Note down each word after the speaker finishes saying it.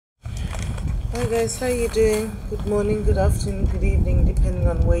Hi guys, how you doing? Good morning, good afternoon, good evening, depending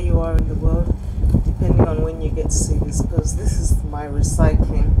on where you are in the world, depending on when you get to see this post. This is my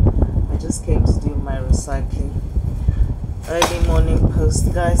recycling. I just came to do my recycling. Early morning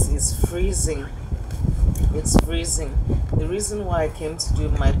post, guys. It's freezing. It's freezing. The reason why I came to do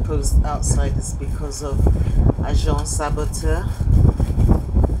my post outside is because of agent saboteur.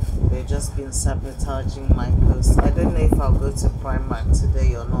 They've just been sabotaging my post. I don't know if I'll go to Primark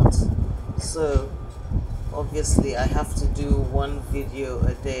today or not. So obviously I have to do one video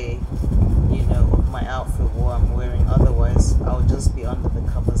a day, of my outfit, what I'm wearing. Otherwise I'll just be under the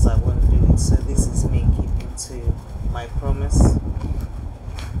covers. I won't do it. So this is me keeping to my promise.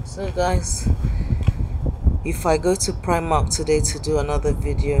 So guys, if I go to Primark today to do another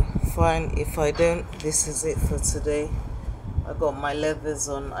video, fine. If I don't, this is it for today. I got my leathers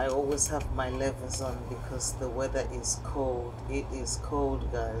on. I always have my leathers on because the weather is cold. It is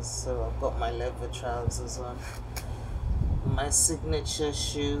cold, guys. So I've got my leather trousers on. My signature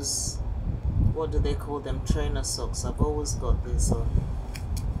shoes. What do they call them? Trainer socks. I've always got these on.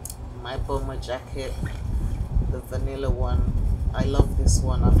 My bomber jacket. The vanilla one. I love this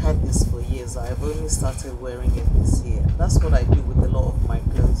one. I've had this for years. I've only started wearing it this year. That's what I do with a lot of my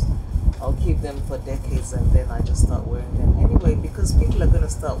clothes. I'll keep them for decades and then I just start wearing them. Anyway, because people are going to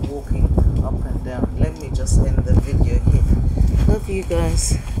start walking up and down, let me just end the video here. Love you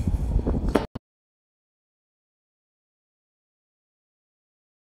guys.